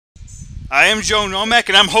I am Joe Nomak,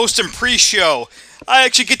 and I'm hosting Preshow. I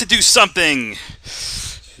actually get to do something.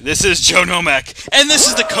 This is Joe Nomak, and this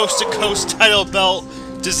is the Coast to Coast title belt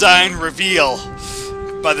design reveal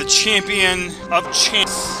by the champion of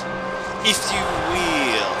champs, if you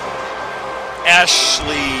will,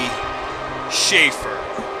 Ashley Shaeffer.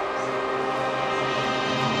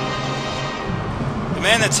 The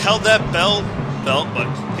man that's held that belt, but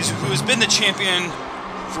who has been the champion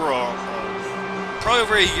for probably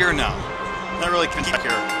over a year now. Not really keeping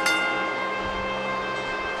here.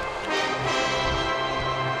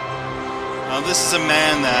 This is a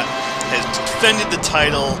man that has defended the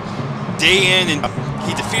title day in, and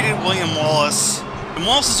he defeated William Wallace in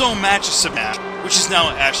Wallace's own match, which is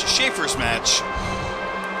now Ashley Shaeffer's match.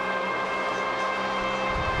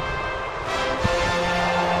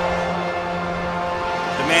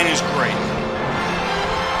 The man is great.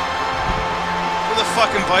 Where the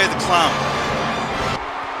fucking bite of the clown?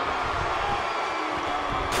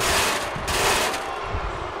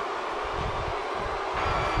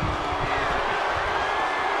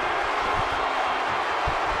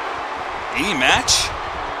 Any match?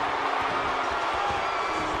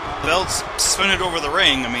 Belt's suspended over the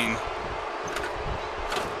ring. I mean,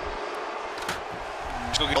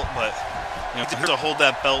 but you know, to hold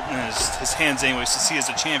that belt in his hands anyways, since he is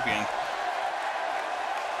a champion.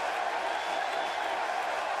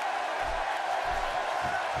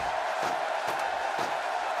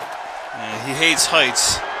 And he hates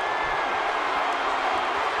heights.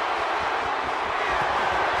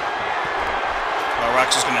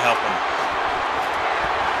 Rock's just going to help him.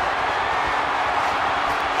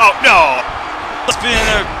 Oh, no! It's been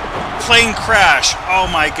a plane crash. Oh,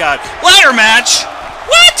 my God. Ladder match?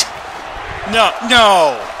 What? No.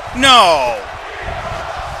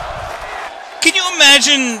 Can you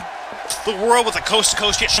imagine the world with a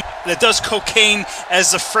coast-to-coast champion that does cocaine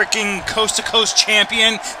as a freaking coast-to-coast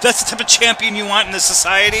champion? That's the type of champion you want in this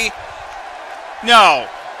society? No.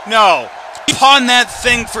 Pawn that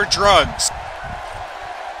thing for drugs.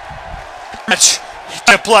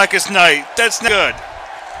 That Blackest night. That's not good.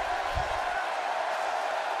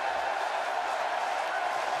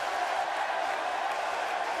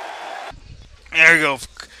 There you go.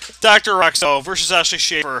 Dr. Roxo versus Ashley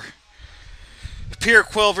Shaeffer. Pierre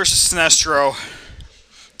Quill versus Sinestro.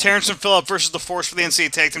 Terrence and Phillip versus The Force for the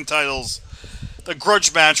NCAA Tag Team titles. The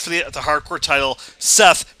grudge match for the Hardcore title.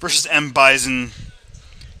 Seth versus M. Bison.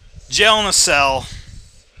 Jail in a Cell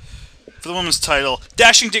for the women's title.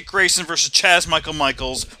 Dashing Dick Grayson versus Chaz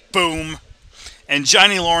Michaels. Boom. And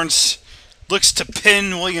Johnny Lawrence looks to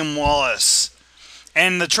pin William Wallace.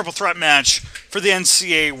 And the triple threat match for the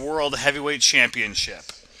NCAA World Heavyweight Championship.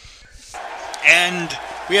 And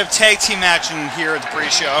we have tag team action here at the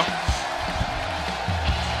pre-show.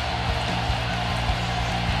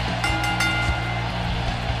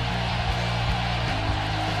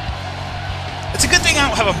 It's a good thing I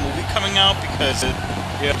don't have a movie coming out, because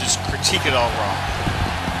you have to just critique it all wrong.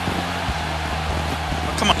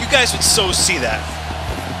 Oh, come on, you guys would so see that.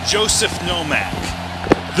 Joseph Nomak,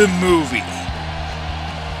 the movie.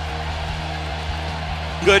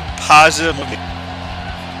 Good, positive movie.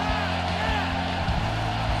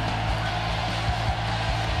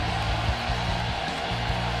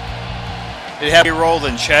 It had a role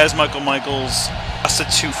than Chaz Michaels,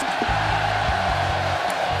 prostitute.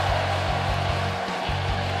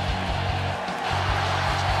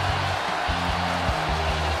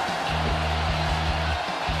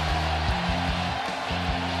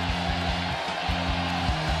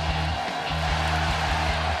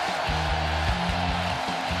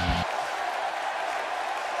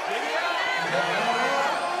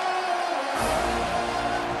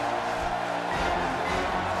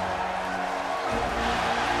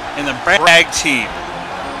 And the brag team.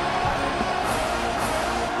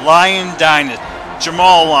 Lyonn Dynasty.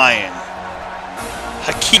 Jamal Lyon.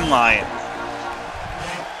 Hakeem Lyon.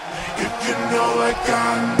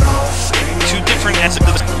 Two different ends of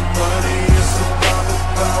the...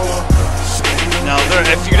 Now,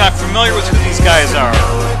 if you're not familiar with who these guys are,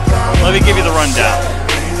 let me give you the rundown.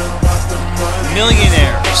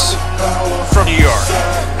 Millionaires from New York,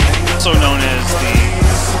 also known as the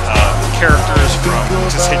characters from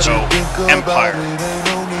Preshow Empire.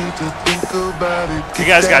 You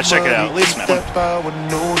guys gotta check it out, at least one.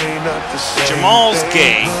 Jamal's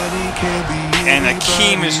gay, and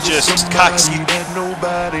Hakeem is just cocky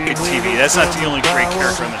TV. That's not the only great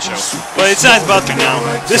character on the show. But it's not about that now.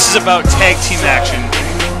 This is about tag team action.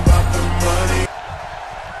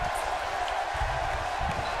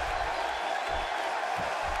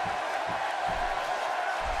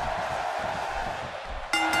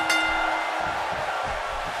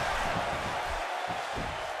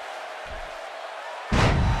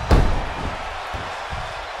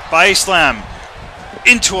 Body slam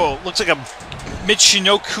into a, looks like a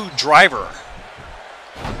Michinoku driver.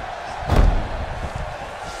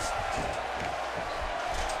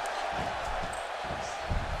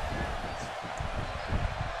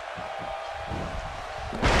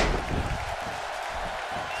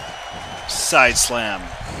 Side slam.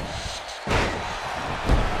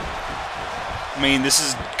 I mean, this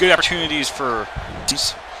is good opportunities for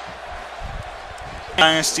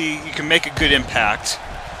Dynasty. You can make a good impact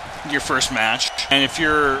in your first match, and if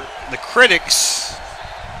you're the critics,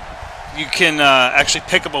 you can actually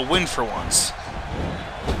pick up a win for once.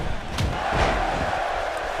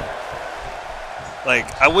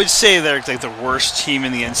 Like, I would say they're like the worst team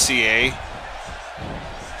in the NCAA.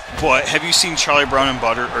 But have you seen Charlie Brown and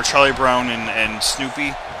Butter, or Charlie Brown and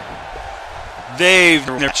Snoopy? They've...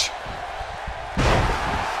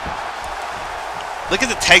 Look at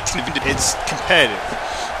the tag team. It's competitive.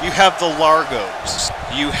 You have the Largos.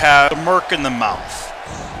 You have the Merc in the Mouth.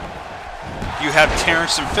 You have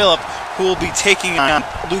Terrence and Phillip, who will be taking on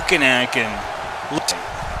Luke and Anakin.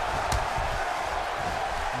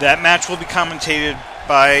 That match will be commentated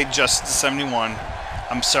by Justice71.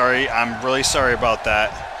 I'm sorry. I'm really sorry about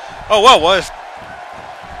that. Oh, wow, what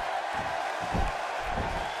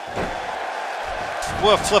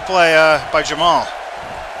a flip by Jamal.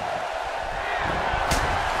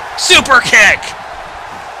 Super kick!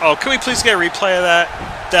 Oh, can we please get a replay of that?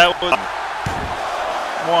 That was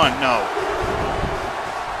one, no.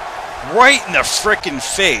 Right in the frickin'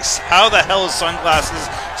 face. How the hell his sunglasses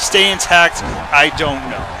stay intact, I don't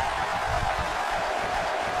know.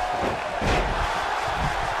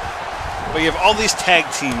 But you have all these tag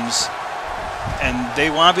teams, and they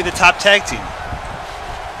want to be the top tag team.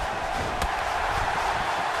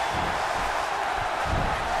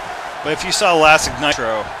 But if you saw last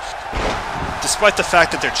Nitro, despite the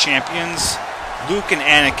fact that they're champions, Luke and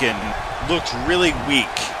Anakin looked really weak.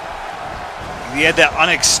 They had that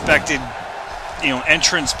unexpected,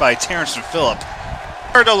 entrance by Terrence and Phillip.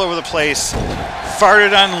 Farted all over the place,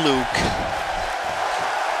 farted on Luke.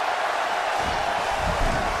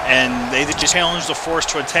 And they just challenged the Force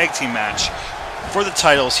to a tag team match for the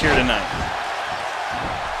titles here tonight.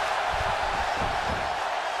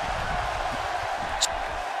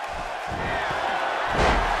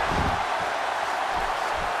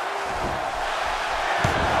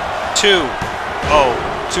 Two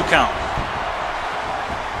count.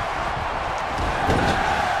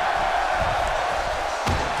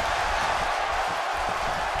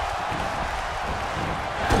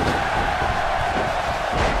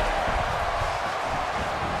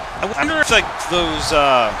 I wonder if like those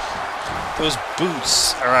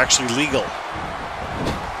boots are actually legal.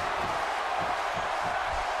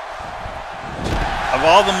 Of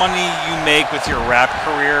all the money you make with your rap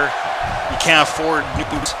career, you can't afford new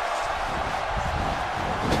boots.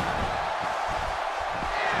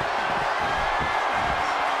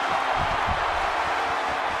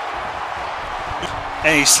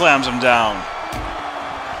 And he slams him down.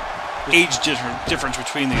 Age difference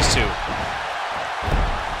between these two.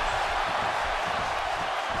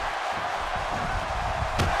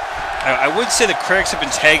 I would say the critics have been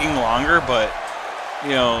tagging longer, but,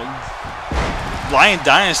 Lyonn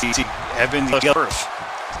Dynasty have been the earth.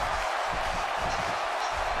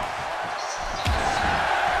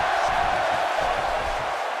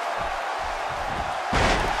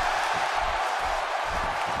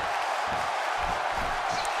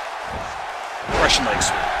 Russian leg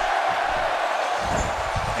sweep.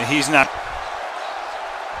 And he's not.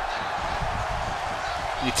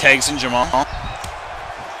 He tags in Jamal.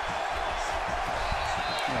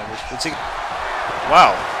 Let's see.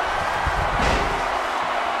 Wow.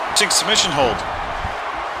 Submission hold.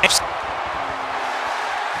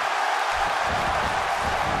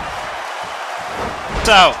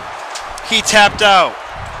 Out. He tapped out.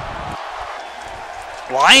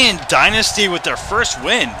 Lyonn Dynasty with their first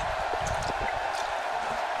win.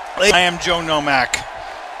 I am Joe Nomak.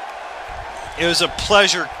 It was a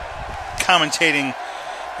pleasure commentating.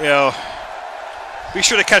 Be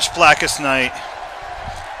sure to catch Blackest tonight.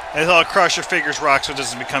 As I'll cross your fingers, Roxo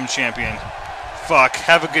doesn't become champion. Fuck.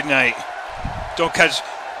 Have a good night. Don't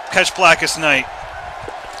catch Blackest tonight.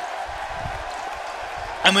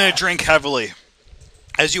 I'm going to drink heavily.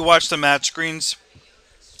 As you watch the match screens,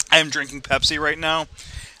 I am drinking Pepsi right now.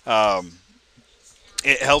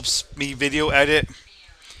 It helps me video edit.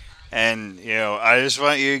 And, I just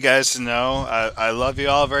want you guys to know I love you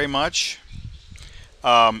all very much.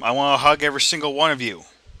 I want to hug every single one of you.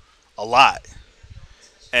 A lot.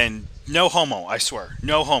 And no homo, I swear.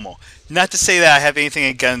 No homo. Not to say that I have anything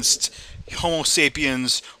against Homo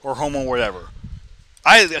sapiens or homo whatever.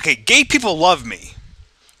 Okay, gay people love me.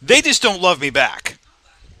 They just don't love me back.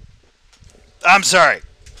 I'm sorry.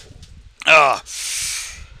 Ugh.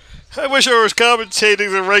 I wish I was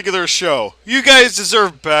commentating the regular show. You guys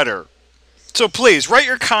deserve better. So please, write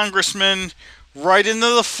your congressman, write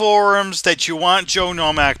into the forums that you want Joe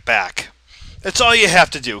Nomak back. That's all you have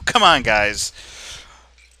to do. Come on, guys.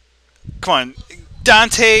 Come on.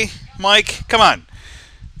 Dante, Mike, come on.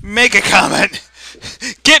 Make a comment.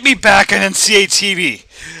 Get me back on NCA TV.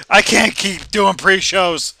 I can't keep doing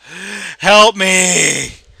pre-shows. Help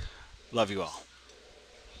me. Love you all.